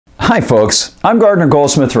Hi folks, I'm Gardner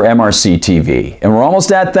Goldsmith for MRCTV, and we're almost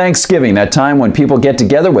at Thanksgiving, that time when people get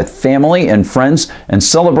together with family and friends and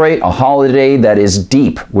celebrate a holiday that is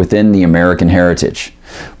deep within the American heritage.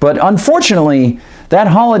 But unfortunately, that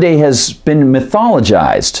holiday has been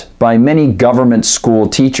mythologized by many government school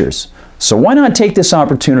teachers. So why not take this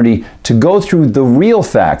opportunity to go through the real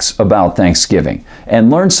facts about Thanksgiving and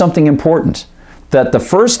learn something important? That the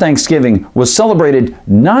first Thanksgiving was celebrated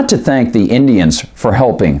not to thank the Indians for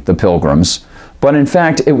helping the Pilgrims, but in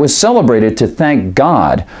fact it was celebrated to thank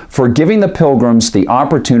God for giving the Pilgrims the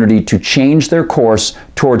opportunity to change their course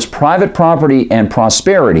towards private property and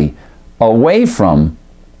prosperity away from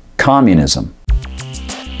communism.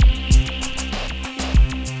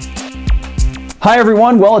 Hi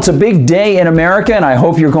everyone, well, it's a big day in America and I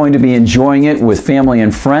hope you're going to be enjoying it with family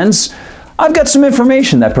and friends. I've got some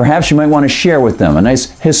information that perhaps you might want to share with them, a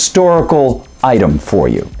nice historical item for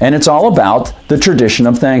you. And it's all about the tradition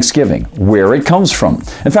of Thanksgiving, where it comes from.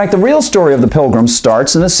 In fact, the real story of the Pilgrims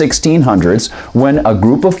starts in the 1600s when a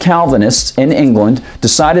group of Calvinists in England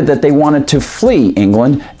decided that they wanted to flee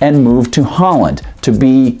England and move to Holland to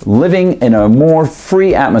be living in a more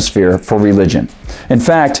free atmosphere for religion. In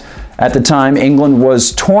fact, at the time, England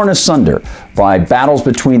was torn asunder by battles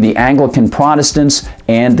between the Anglican Protestants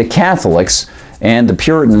and the Catholics, and the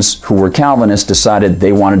Puritans, who were Calvinists, decided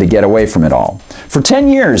they wanted to get away from it all. For 10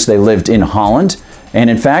 years, they lived in Holland, and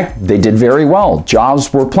in fact, they did very well.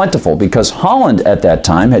 Jobs were plentiful because Holland at that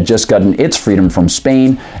time had just gotten its freedom from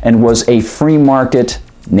Spain and was a free market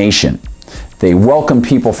nation. They welcomed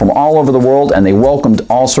people from all over the world, and they welcomed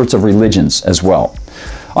all sorts of religions as well.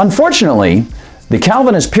 Unfortunately, the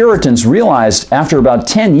Calvinist Puritans realized after about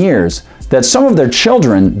 10 years that some of their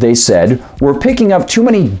children, they said, were picking up too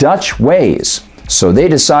many Dutch ways. So they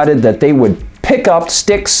decided that they would pick up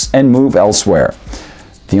sticks and move elsewhere.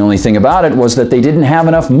 The only thing about it was that they didn't have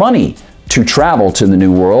enough money to travel to the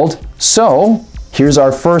New World. So here's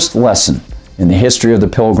our first lesson in the history of the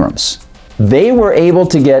Pilgrims. They were able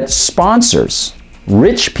to get sponsors,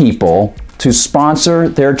 rich people, to sponsor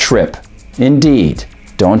their trip. Indeed.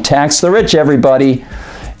 Don't tax the rich, everybody.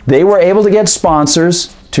 They were able to get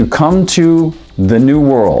sponsors to come to the New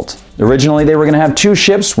World. Originally, they were going to have two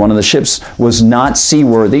ships. One of the ships was not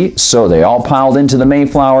seaworthy, so they all piled into the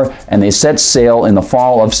Mayflower and they set sail in the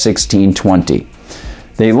fall of 1620.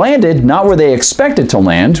 They landed not where they expected to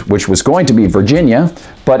land, which was going to be Virginia,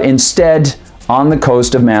 but instead on the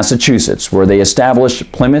coast of Massachusetts, where they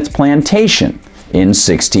established Plymouth Plantation in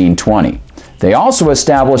 1620. They also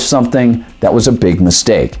established something that was a big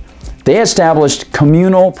mistake. They established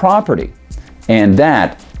communal property, and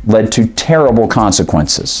that led to terrible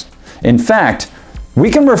consequences. In fact,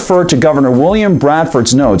 we can refer to Governor William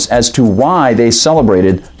Bradford's notes as to why they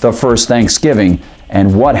celebrated the first Thanksgiving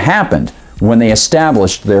and what happened when they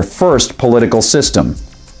established their first political system,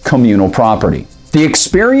 communal property. The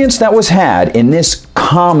experience that was had in this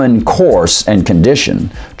common course and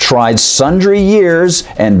condition tried sundry years,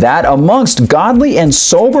 and that amongst godly and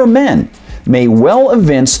sober men may well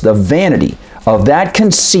evince the vanity of that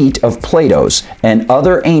conceit of Plato's and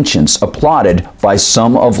other ancients applauded by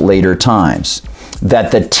some of later times,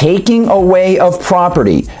 that the taking away of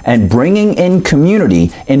property and bringing in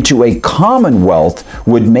community into a commonwealth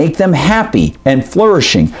would make them happy and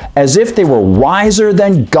flourishing as if they were wiser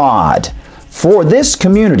than God. For this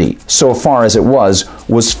community, so far as it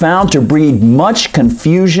was found to breed much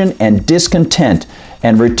confusion and discontent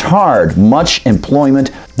and retard much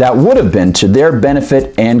employment that would have been to their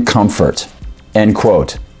benefit and comfort." End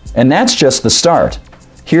quote. And that's just the start.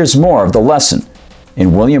 Here's more of the lesson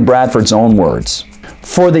in William Bradford's own words.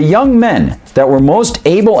 "For the young men that were most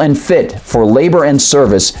able and fit for labor and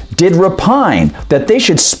service did repine that they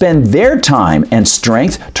should spend their time and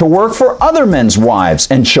strength to work for other men's wives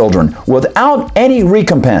and children without any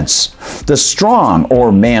recompense. The strong,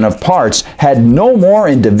 or man of parts, had no more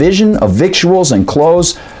in division of victuals and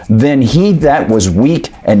clothes than he that was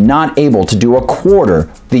weak and not able to do a quarter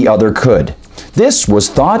the other could. This was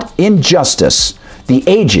thought injustice. The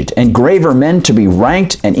aged and graver men to be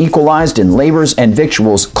ranked and equalized in labors and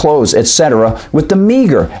victuals, clothes, etc., with the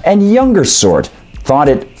meager and younger sort, thought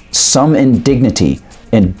it some indignity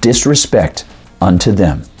and disrespect unto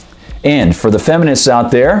them." And for the feminists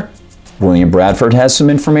out there, William Bradford has some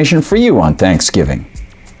information for you on Thanksgiving.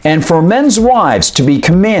 "And for men's wives to be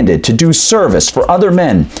commanded to do service for other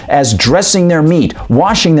men, as dressing their meat,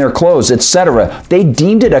 washing their clothes, etc., they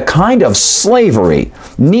deemed it a kind of slavery.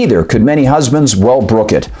 Neither could many husbands well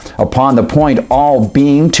brook it. Upon the point all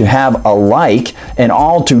being to have alike, and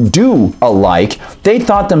all to do alike, they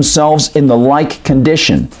thought themselves in the like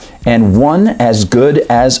condition, and one as good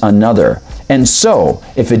as another. And so,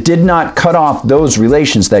 if it did not cut off those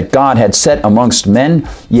relations that God had set amongst men,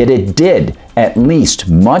 yet it did at least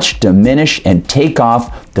much diminish and take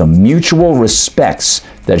off the mutual respects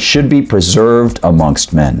that should be preserved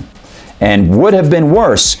amongst men, and would have been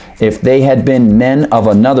worse if they had been men of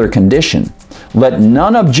another condition. Let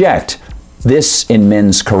none object this in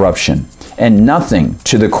men's corruption, and nothing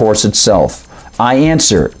to the course itself. I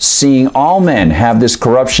answer, seeing all men have this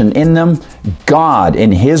corruption in them, God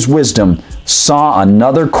in His wisdom saw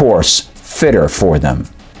another course fitter for them.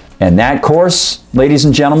 And that course, ladies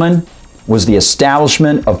and gentlemen, was the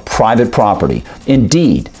establishment of private property.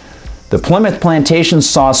 Indeed, the Plymouth plantation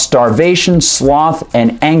saw starvation, sloth,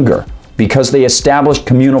 and anger because they established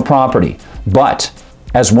communal property. But,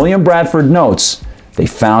 as William Bradford notes, they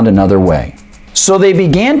found another way. So they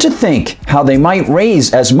began to think how they might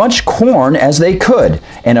raise as much corn as they could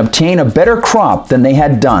and obtain a better crop than they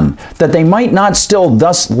had done, that they might not still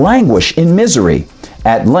thus languish in misery.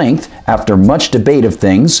 At length, after much debate of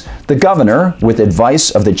things, the governor, with advice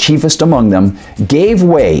of the chiefest among them, gave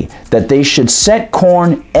way that they should set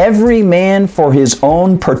corn every man for his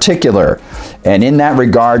own particular, and in that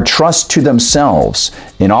regard trust to themselves,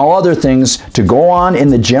 in all other things to go on in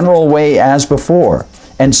the general way as before,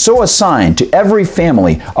 and so assign to every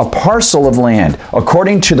family a parcel of land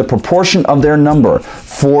according to the proportion of their number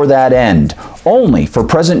for that end, only for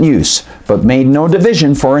present use, but made no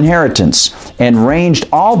division for inheritance, and ranged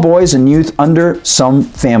all boys and youth under some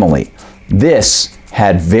family. This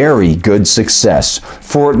had very good success,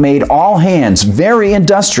 for it made all hands very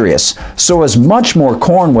industrious, so as much more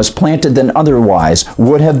corn was planted than otherwise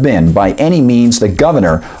would have been by any means the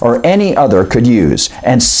governor or any other could use,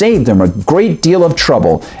 and saved them a great deal of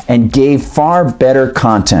trouble, and gave far better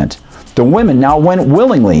content. The women now went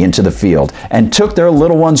willingly into the field, and took their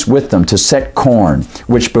little ones with them to set corn,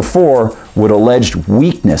 which before would allege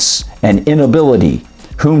weakness and inability,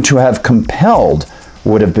 whom to have compelled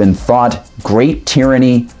would have been thought great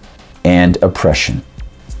tyranny and oppression.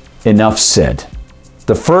 Enough said.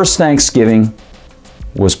 The first Thanksgiving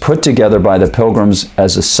was put together by the Pilgrims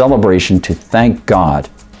as a celebration to thank God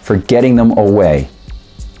for getting them away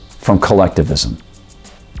from collectivism.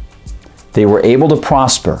 They were able to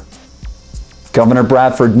prosper. Governor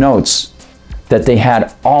Bradford notes that they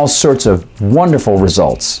had all sorts of wonderful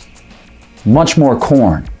results. Much more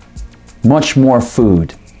corn, much more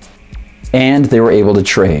food, and they were able to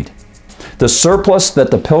trade. The surplus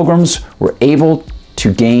that the Pilgrims were able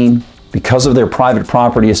to gain because of their private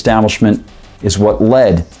property establishment is what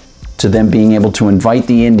led to them being able to invite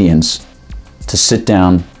the Indians to sit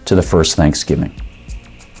down to the first Thanksgiving.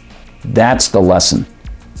 That's the lesson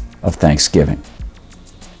of Thanksgiving.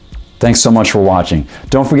 Thanks so much for watching.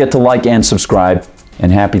 Don't forget to like and subscribe,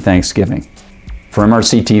 and happy Thanksgiving. For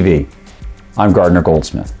MRCTV, I'm Gardner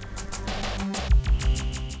Goldsmith.